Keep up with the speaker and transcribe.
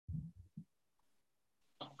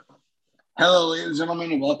Hello, ladies and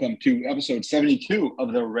gentlemen, and welcome to episode 72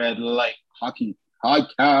 of the Red Light Hockey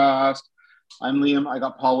Podcast. I'm Liam. I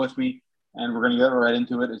got Paul with me, and we're going to get right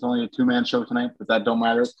into it. It's only a two-man show tonight, but that don't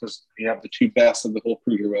matter because we have the two best of the whole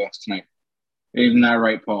crew here with us tonight. Isn't that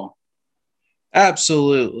right, Paul?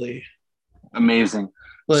 Absolutely. Amazing.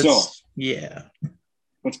 Let's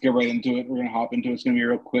get right into it. We're going to hop into it. It's going to be a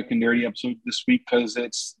real quick and dirty episode this week because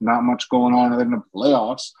it's not much going on other than the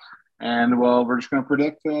playoffs. And, well, we're just going to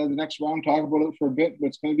predict the next round, talk about it for a bit, but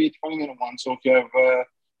it's going to be a 20-minute one. So if you have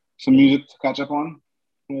some music to catch up on,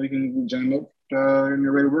 you can jam up and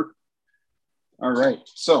you're ready to work. All right.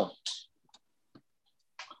 So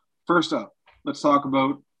first up, let's talk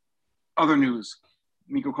about other news.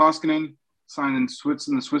 Mikko Koskinen signed in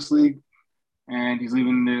the Swiss League, and he's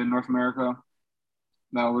leaving North America.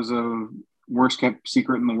 That was a worst-kept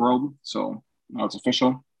secret in the world, so now it's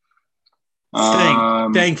official.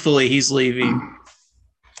 Thankfully, he's leaving.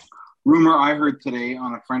 Rumor I heard today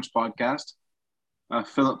on a French podcast,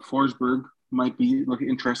 Philip Forsberg might be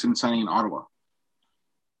interested in signing in Ottawa.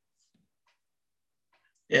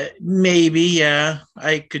 Maybe, yeah.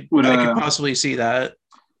 I could possibly see that.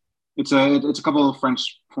 It's a couple of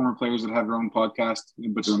French former players that have their own podcast,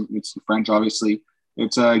 but it's in French, obviously.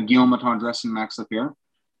 It's Guillaume Latendresse and Max Lapierre.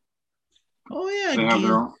 Oh, yeah. They have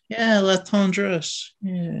their own. Yeah, Latendresse.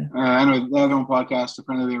 Yeah. Anyway, they have their own podcast.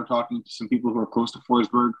 Apparently, they were talking to some people who are close to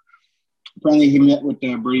Forsberg. Apparently, he met with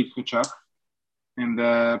Brady Tkachuk, and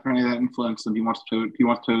apparently that influenced him. He wants to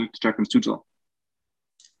check in Stutzle.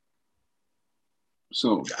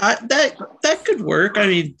 So that could work. I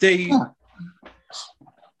mean, they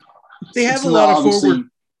have a lot of forward.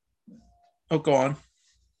 Oh, go on.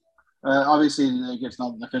 Obviously, it's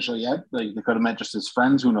not official yet. They could have met just as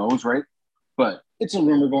friends. Who knows, right? But it's a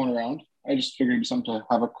rumor going around. I just figured it'd be something to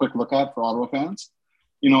have a quick look at for Ottawa fans.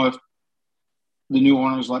 You know, if the new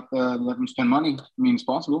owners let them spend money, it means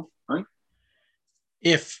possible, right?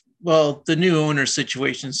 The new owner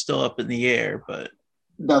situation is still up in the air, but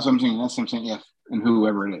that's what I'm saying. That's what I'm saying. Yeah, and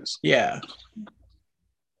whoever it is. Yeah.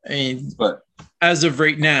 I mean, but as of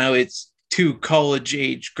right now, it's two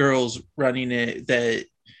college-age girls running it that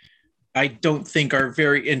I don't think are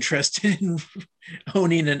very interested in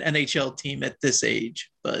owning an NHL team at this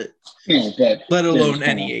age, but let alone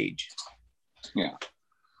any age. Yeah.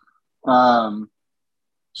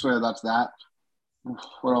 So that's that.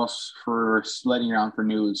 What else for letting around for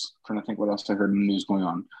news? I'm trying to think what else I heard in the news going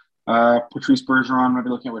on. Patrice Bergeron might be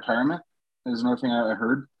looking at retirement. There's another thing I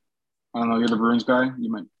heard. I don't know. You're the Bruins guy.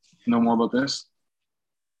 You might know more about this.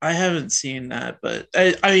 I haven't seen that, but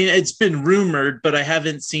I mean, it's been rumored, but I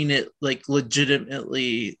haven't seen it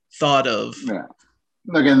legitimately thought of. Yeah.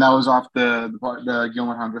 Again, that was off the Guillaume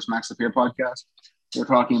Latendresse Max Lapierre podcast. They're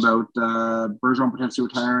talking about Bergeron potentially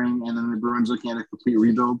retiring, and then the Bruins looking at a complete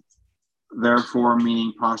rebuild. Therefore,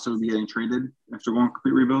 meaning Pasta would be getting traded after going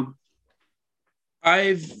complete rebuild.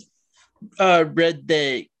 I've read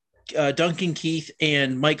that Duncan Keith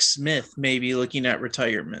and Mike Smith may be looking at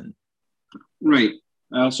retirement. Right.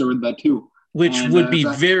 I also read that too. Which would be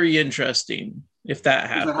very interesting if that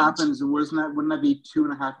happens. If that happens, wouldn't that be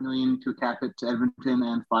 $2.5 million to cap it to Edmonton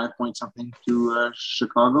and 5 point something to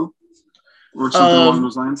Chicago? Or something along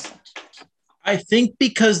those lines? I think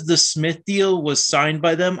because the Smith deal was signed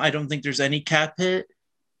by them, I don't think there's any cap hit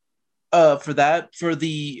for that. For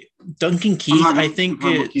the Duncan Keith, I think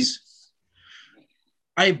it's...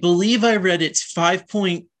 I believe I read it's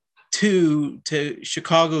 5.2 to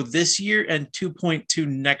Chicago this year and 2.2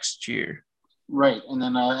 next year. Right, and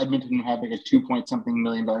then Edmonton had like a 2 point something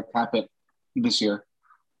million cap hit this year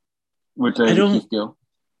with the Keith deal.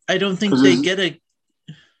 I don't think they get a...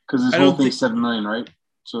 Because this whole thing's $7 million, right?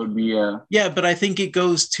 So it'd be... Yeah, but I think it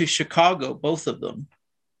goes to Chicago, both of them.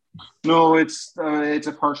 No, it's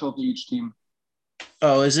a partial to each team.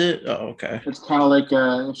 Oh, is it? Oh, okay. It's kind of like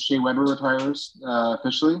if Shea Weber retires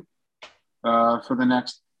officially for the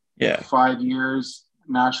next 5 years,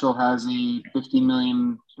 Nashville has a $15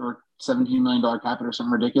 million or $17 million cap hit or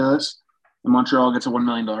something ridiculous, and Montreal gets a $1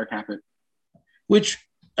 million cap hit. Which,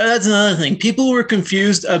 that's another thing. People were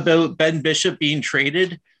confused about Ben Bishop being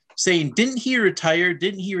traded, saying, didn't he retire?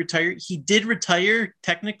 He did retire.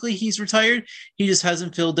 Technically, he's retired. He just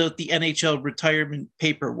hasn't filled out the NHL retirement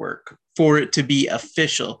paperwork for it to be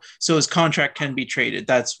official. So his contract can be traded.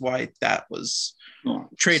 That's why that was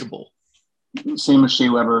tradable. Same as Shea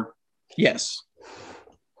Weber. Yes.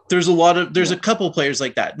 There's a couple players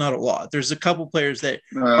like that. Not a lot. There's a couple players that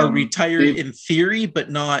are retired in theory,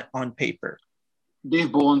 but not on paper.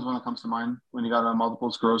 Dave Boland's one that comes to mind when he got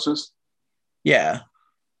multiple sclerosis. Yeah.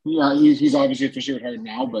 Yeah, he's obviously officially retired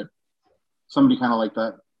now, but somebody kind of like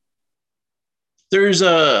that. There's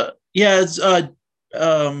Yeah, it's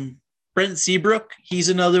Brent Seabrook. He's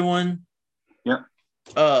another one. Yeah.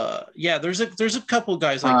 Yeah, there's a couple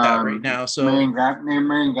guys like that right now. So Marian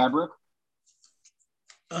Gabrick.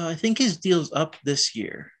 I think his deal's up this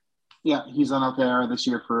year. Yeah, he's on LKR this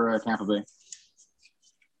year for Tampa Bay.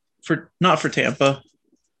 Not for Tampa.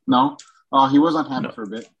 No, he was on Tampa for a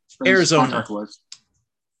bit. Arizona.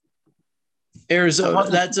 Arizona.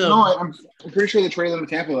 I'm pretty sure they traded him to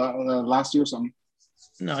Tampa last year or something.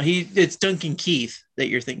 No, it's Duncan Keith that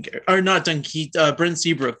you're thinking, or not Duncan Keith. Brent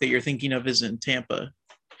Seabrook that you're thinking of is in Tampa.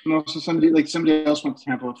 No, so somebody else went to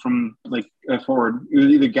Tampa from forward. It was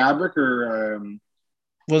either Gabrick or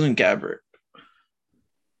wasn't Gabrick.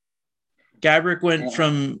 Gabrick went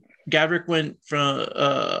from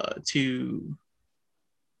to.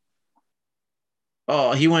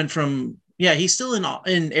 Oh, he went from. Yeah, he's still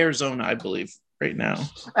in Arizona, I believe, right now.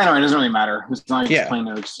 Anyway, it doesn't really matter. It's not just playing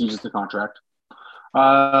there; it's just the contract.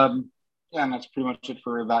 And that's pretty much it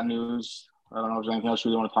for that news. I don't know if there's anything else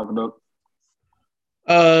you really want to talk about.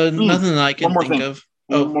 Nothing that I can think of.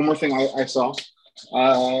 One more thing I saw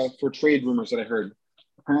for trade rumors that I heard.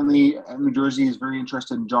 Apparently, New Jersey is very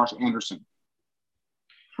interested in Josh Anderson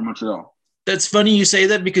from Montreal. That's funny you say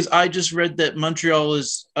that because I just read that Montreal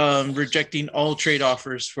is rejecting all trade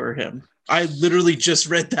offers for him. I literally just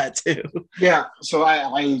read that too. Yeah, so I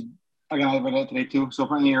read that today too. So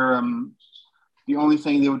apparently, the only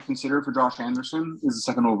thing they would consider for Josh Anderson is the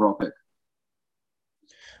second overall pick.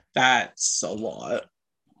 That's a lot.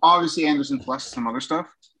 Obviously, Anderson plus some other stuff,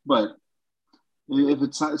 but if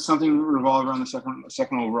it's something revolved around the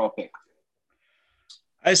second overall pick.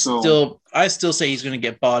 I still say he's going to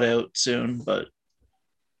get bought out soon, but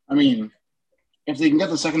I mean, if they can get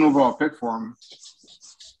the second overall pick for him,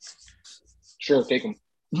 sure, take him.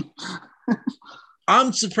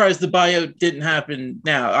 I'm surprised the buyout didn't happen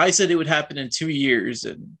now. I said it would happen in 2 years,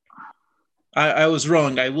 and I was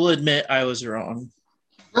wrong. I will admit I was wrong.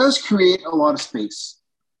 It does create a lot of space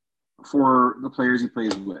for the players he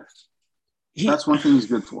plays with. That's one thing he's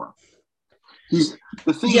good for. Is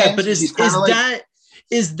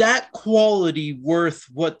that quality worth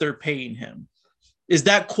what they're paying him? Is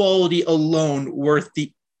that quality alone worth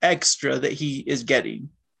the extra that he is getting?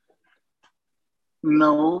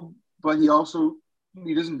 No, but he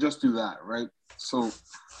doesn't just do that, right? So,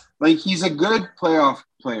 he's a good playoff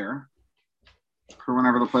player for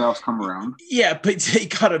whenever the playoffs come around. Yeah, but they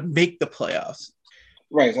got to make the playoffs.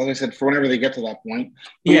 Right, as I said, for whenever they get to that point.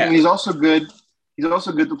 Yeah. He's also good. He's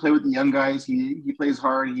also good to play with the young guys. He plays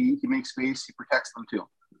hard. He makes space. He protects them too.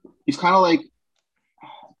 He's kind of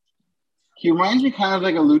he reminds me kind of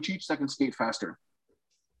like a Lucic that can skate faster.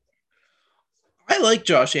 I like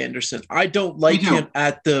Josh Anderson. I don't like him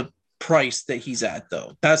at the price that he's at,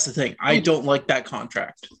 though. That's the thing. I don't like that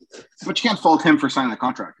contract. But you can't fault him for signing the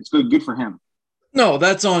contract. It's good for him. No,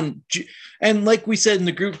 that's on. And like we said in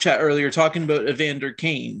the group chat earlier, talking about Evander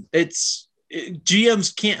Kane,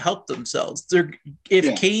 GMs can't help themselves.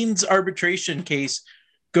 If Kane's arbitration case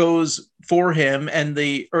goes for him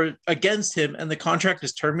or against him and the contract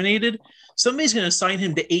is terminated, somebody's going to sign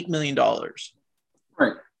him to $8 million.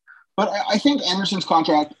 Right. But I think Anderson's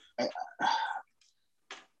contract,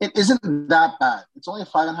 it isn't that bad. It's only a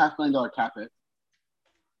 $5.5 million cap hit.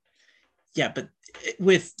 Yeah, but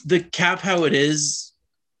with the cap how it is,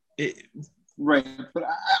 right. But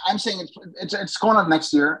I'm saying it's going up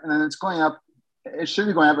next year, and then it's going up. It should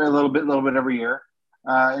be going up a little bit every year.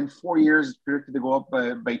 In 4 years, it's predicted to go up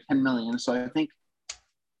by 10 million. So I think.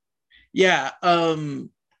 Yeah.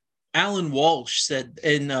 Alan Walsh said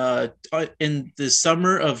in the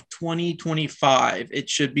summer of 2025, it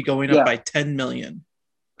should be going up by 10 million.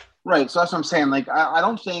 Right. So that's what I'm saying.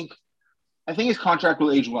 I think his contract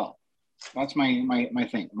will age well. That's my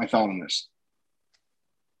thought on this.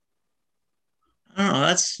 I don't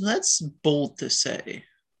know. That's bold to say.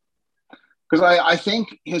 Because I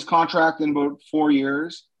think his contract in about 4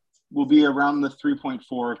 years will be around the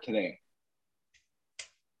 3.4 of today.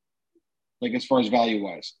 As far as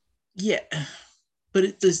value-wise. Yeah. But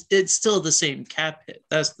it's still the same cap hit.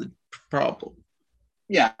 That's the problem.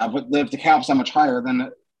 Yeah, but if the cap's that much higher,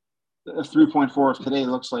 then a 3.4 of today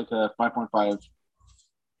looks like a 5.5.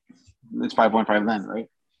 It's 5.5 then, right?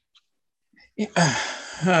 Yeah.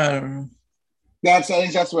 I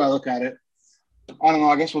think that's the way I look at it. I don't know.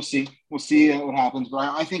 I guess we'll see. We'll see what happens, but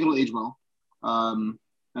I think it'll age well. And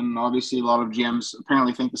obviously, a lot of GMs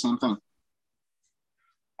apparently think the same thing.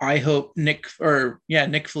 I hope Nick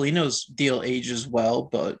Foligno's deal ages well,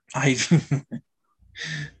 but I.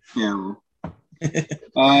 Yeah.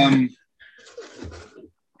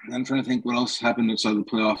 I'm trying to think what else happened outside the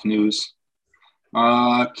playoff news.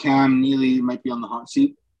 Cam Neely might be on the hot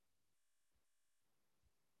seat.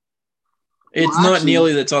 It's not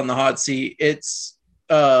Neely that's on the hot seat. It's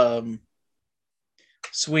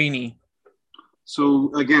Sweeney.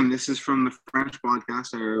 So again, this is from the French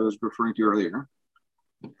podcast I was referring to earlier.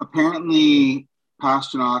 Apparently,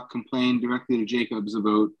 Pasternak complained directly to Jacobs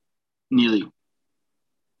about Neely.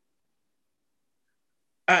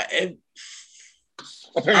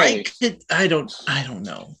 Apparently. I don't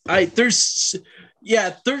know.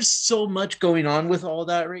 There's so much going on with all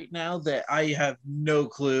that right now that I have no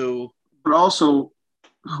clue. But also,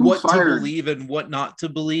 what to believe and what not to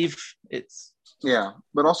believe.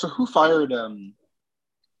 But also, who fired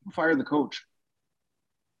the coach?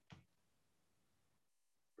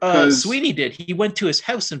 Sweeney did. He went to his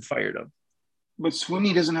house and fired him. But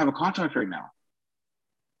Sweeney doesn't have a contract right now.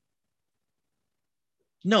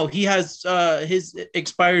 No, he has his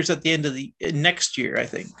expires at the end of the next year, I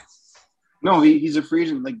think. No, he's a free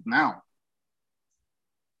agent like now.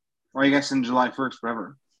 Or I guess in July 1st,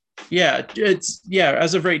 whatever. Yeah,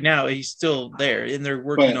 as of right now, he's still there and they're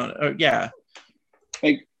working on it.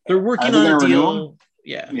 Like they're working on a deal.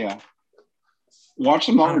 Yeah. Yeah. Watch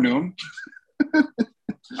them not renew him.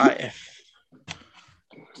 I'd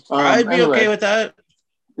be okay with that.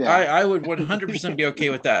 Yeah. I would 100% be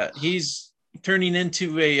okay with that. He's turning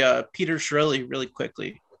into a Peter Chiarelli really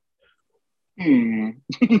quickly. Anyway,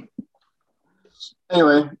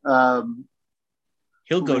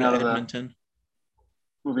 he'll go to Edmonton.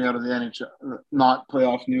 Moving out of the NHL, not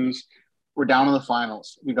playoff news. We're down to the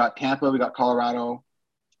finals. We got Tampa, we got Colorado.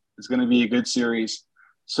 It's going to be a good series.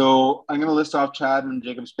 So I'm going to list off Chad and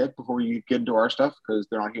Jacob's pick before we get into our stuff because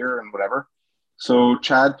they're not here and whatever. So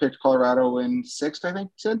Chad picked Colorado in 6, I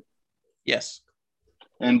think he said? Yes.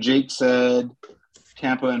 And Jake said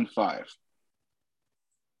Tampa in 5.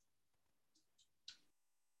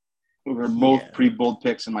 Those are both pretty bold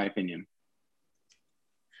picks in my opinion.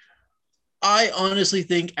 I honestly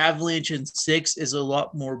think Avalanche in 6 is a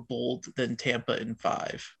lot more bold than Tampa in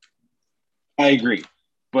 5. I agree,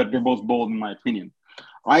 but they're both bold in my opinion.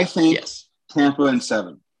 I think Tampa in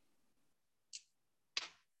 7.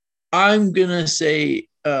 I'm going to say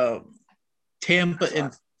Tampa in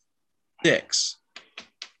 6.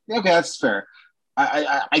 Okay, that's fair.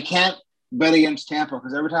 I can't bet against Tampa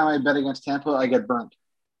because every time I bet against Tampa, I get burnt.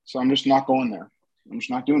 So I'm just not going there. I'm just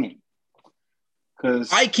not doing it.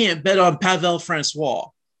 Because I can't bet on Pavel Francois.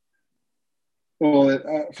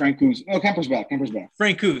 Well, Frank Coos. Oh, Kemper's back.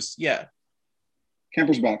 Frank Coos, yeah.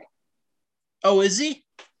 Kemper's back. Oh, is he?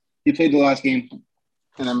 He played the last game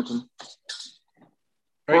in Edmonton.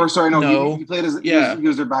 Right. Or sorry, no. He played as he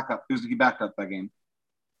was their backup. He backed up that game.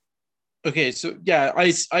 Okay, so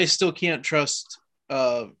I still can't trust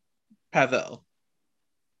Pavel.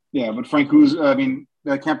 Yeah, but Frank Coos.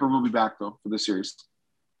 Kemper will be back though for this series.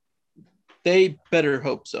 They better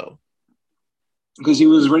hope so. Because he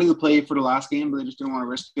was ready to play for the last game, but they just didn't want to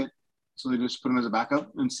risk it. So they just put him as a backup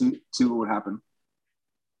and see what would happen.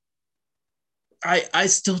 I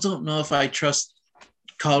still don't know if I trust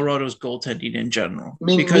Colorado's goaltending in general.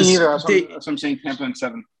 Me neither. That's what I'm saying, Tampa in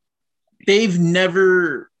 7. They've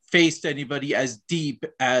never faced anybody as deep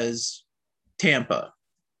as Tampa.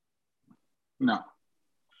 No.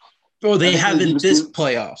 Oh, they haven't this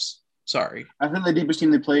playoffs. Sorry. I think the deepest team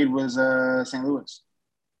they played was St. Louis.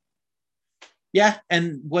 Yeah,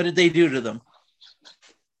 and what did they do to them?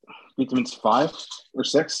 Beat them in 5 or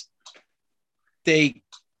 6? They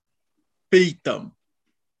beat them.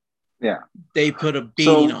 Yeah. They put a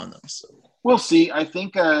beating on them. So. We'll see. I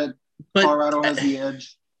think Colorado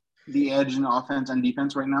has the edge in offense and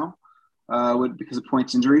defense right now because of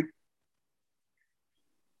Point's injury.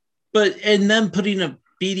 And them putting a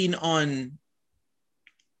beating on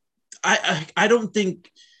I don't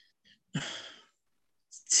think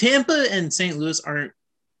Tampa and St. Louis aren't.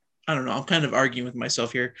 I don't know. I'm kind of arguing with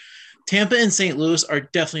myself here. Tampa and St. Louis are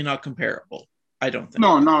definitely not comparable. I don't think.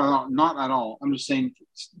 No, not at all. I'm just saying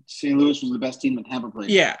St. Louis was the best team that Tampa played.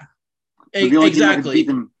 Yeah, exactly.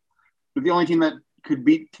 But the only team that could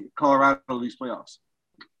beat Colorado in these playoffs.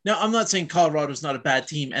 Now, I'm not saying Colorado's not a bad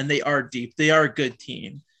team, and they are deep. They are a good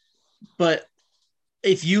team. But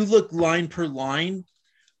if you look line per line,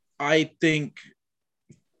 I think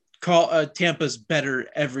Tampa's better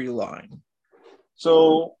every line.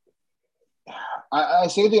 So I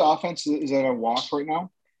say the offense is at a wash right now,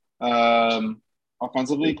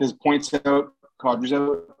 offensively, because Point's out, Kadri's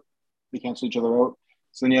out. They cancel each other out.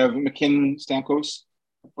 So then you have McKinnon, Stamkos,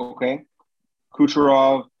 okay,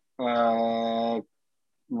 Kucherov, Rantanen,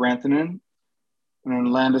 and then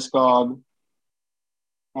Landeskog.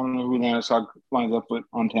 I don't know who Landeskog lines up with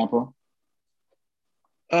on Tampa.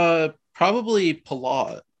 Probably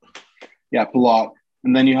Palat. Yeah, Palat.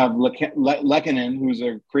 And then you have Lehkonen, who's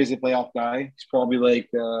a crazy playoff guy. He's probably like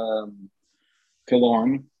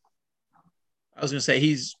Killorn. I was going to say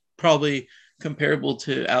he's probably comparable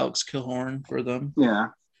to Alex Killorn for them. Yeah.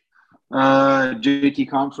 JT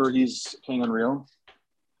Compher, he's playing unreal.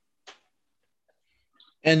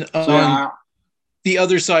 And on the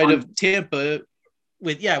other side of Tampa,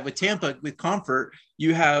 with Tampa, with Comfort,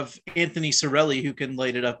 you have Anthony Cirelli who can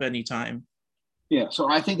light it up anytime. Yeah,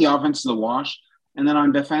 so I think the offense is a wash. And then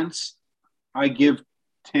on defense, I give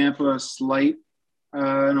Colorado a slight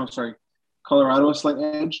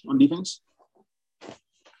edge on defense.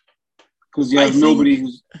 Because you have nobody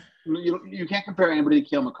who's you can't compare anybody to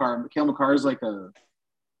Cale Makar. Cale Makar is like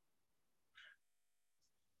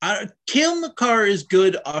Cale Makar is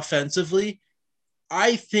good offensively.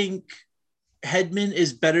 I think Hedman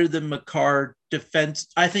is better than Makar defense.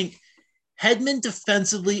 I think Hedman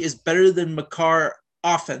defensively is better than Makar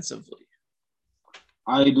offensively.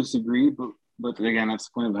 I disagree, but again, that's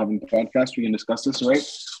the point of having the podcast. We can discuss this, right?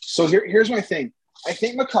 So here's my thing. I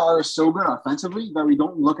think Makar is so good offensively that we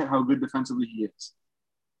don't look at how good defensively he is.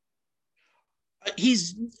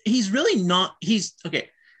 He's really not. He's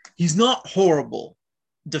not horrible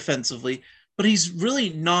defensively, but he's really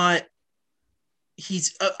not.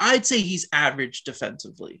 I'd say he's average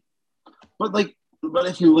defensively. But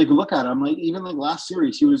if you look at him, even last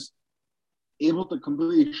series, he was able to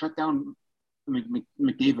completely shut down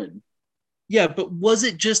McDavid. Yeah, but was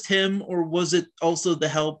it just him, or was it also the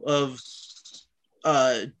help of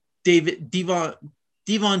Devon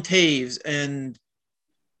Taves? And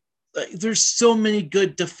there's so many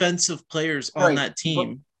good defensive players on that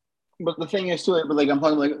team. But the thing is, too, I'm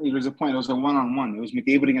talking there's a point. It was a one-on-one. It was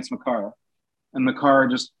McDavid against Makar, and Makar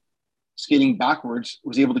just skating backwards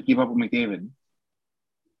was able to keep up with McDavid.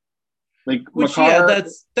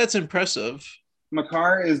 That's impressive.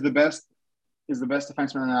 Makar is the best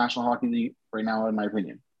defenseman in the National Hockey League right now, in my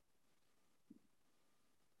opinion.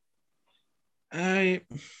 I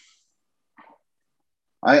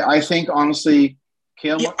think honestly,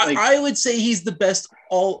 I would say he's the best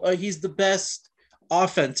he's the best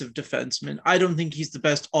offensive defenseman. I don't think he's the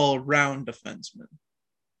best all-around defenseman.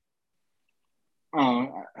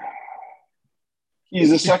 He's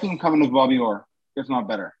the second coming of Bobby Orr, if not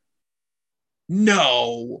better.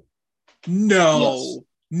 No. Yes.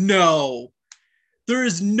 No. There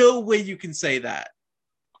is no way you can say that.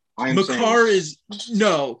 Makar is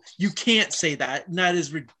no, you can't say that, and that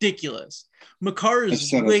is ridiculous. Makar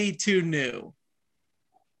is way too new.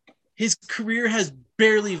 His career has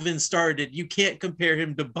barely even started. You can't compare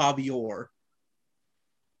him to Bobby Orr.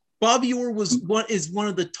 Bobby Orr is one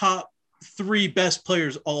of the top 3 best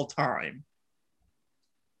players all time.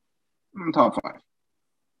 Top 5.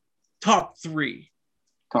 Top 3.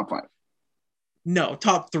 Top 5. No,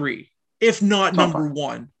 top 3. If not top number 5.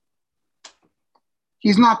 1.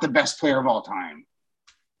 He's not the best player of all time.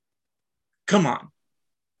 Come on.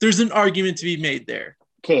 There's an argument to be made there.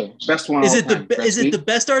 Okay, best one. Is it the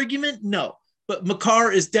best argument? No. But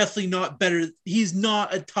Makar is definitely not better. He's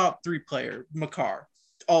not a top 3 player, Makar,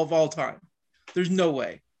 of all time. There's no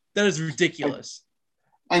way. That is ridiculous.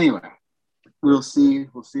 Anyway, we'll see.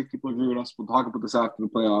 We'll see if people agree with us. We'll talk about this after the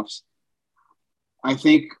playoffs. I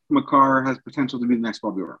think Makar has potential to be the next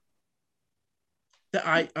Bobby Orr.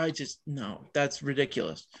 I just, no, that's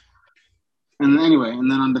ridiculous. And then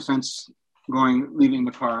on defense, leaving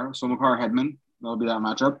Makar. So Makar Hedman, that'll be that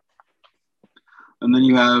matchup. And then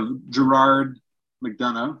you have Gerard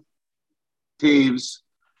McDonough, Taves,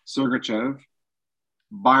 Sergachev,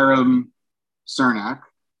 Byram, Cernak.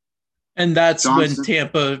 And that's Johnson. When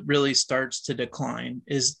Tampa really starts to decline.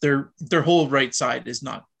 Is their whole right side is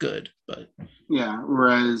not good, but yeah.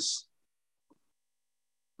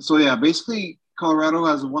 Basically Colorado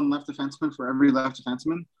has one left defenseman for every left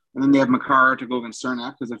defenseman, and then they have Makar to go against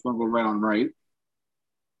Cernak because they want to go right on right.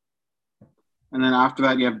 And then after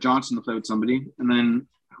that, you have Johnson to play with somebody, and then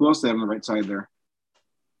who else do they have on the right side there?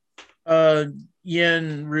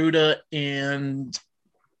 Jan Ruda and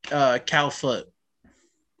Cal Foote.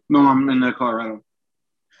 No, I'm in Colorado.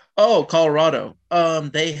 Oh, Colorado.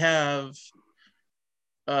 They have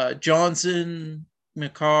Johnson,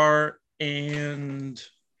 Makar, and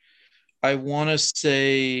I want to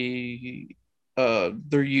say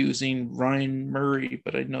they're using Ryan Murray,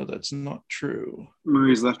 but I know that's not true.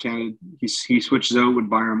 Murray's left-handed. He switches out with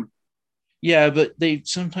Byram. Yeah, but they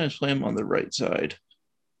sometimes play him on the right side.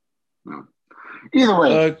 No. Either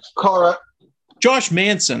way, Colorado. Josh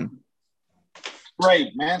Manson. Right,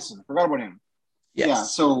 Manson. Forgot about him. Yes. Yeah,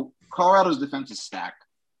 so Colorado's defense is stacked.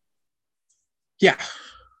 Yeah.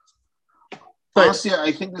 Honestly,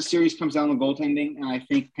 I think the series comes down to goaltending, and I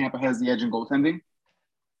think Tampa has the edge in goaltending.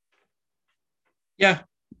 Yeah,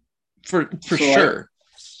 for sure.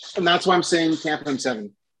 And that's why I'm saying Tampa in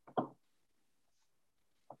 7.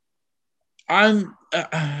 I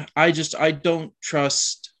don't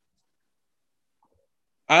trust.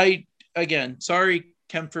 Sorry,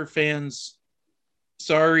 Kempfer fans.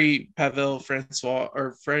 Sorry, Pavel Francois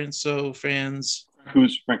or Franco fans.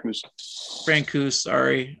 Francouz.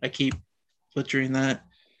 Sorry, I keep butchering that.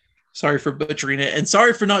 Sorry for butchering it, and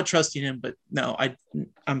sorry for not trusting him. But no,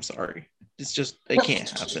 I'm sorry. It's just it can't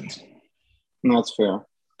happen. No, that's fair.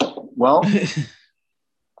 Well,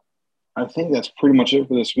 I think that's pretty much it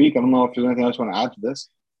for this week. I don't know if there's anything else you want to add to this.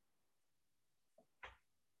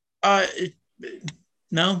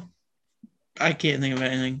 No, I can't think of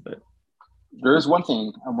anything. But there is one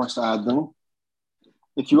thing I want to add, though.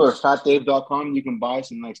 If you go to fatdave.com, you can buy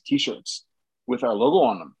some nice T-shirts with our logo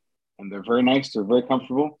on them, and they're very nice. They're very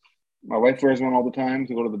comfortable. My wife wears one all the time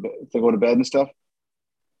to go to bed and stuff,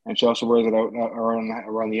 and she also wears it out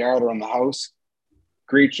around the yard, around the house.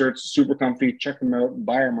 Great shirts, super comfy. Check them out,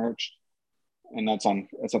 buy our merch, and it's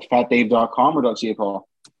at fatdave.com or .ca, Paul.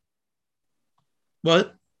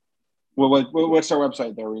 What? What's our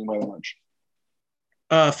website there where you can buy the merch?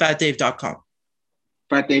 Fatdave.com.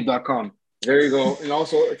 Fatdave.com. There you go. And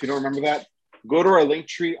also, if you don't remember that, go to our link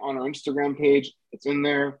tree on our Instagram page. It's in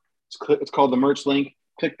there. It's called the merch link.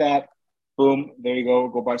 Click that. Boom. There you go.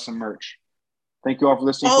 Go buy some merch. Thank you all for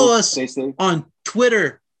listening. Follow us Stay safe. On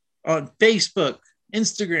Twitter, on Facebook,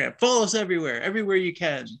 Instagram. Follow us everywhere you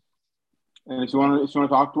can. And if you want to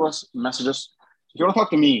talk to us, message us. If you want to talk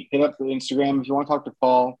to me, hit up the Instagram. If you want to talk to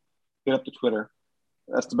Paul, hit up the Twitter.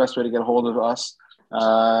 That's the best way to get a hold of us.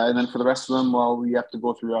 And then for the rest of them, well, we have to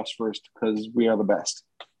go through us first because we are the best.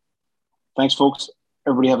 Thanks, folks.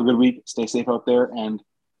 Everybody have a good week. Stay safe out there, and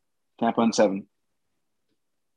Tampa in 7.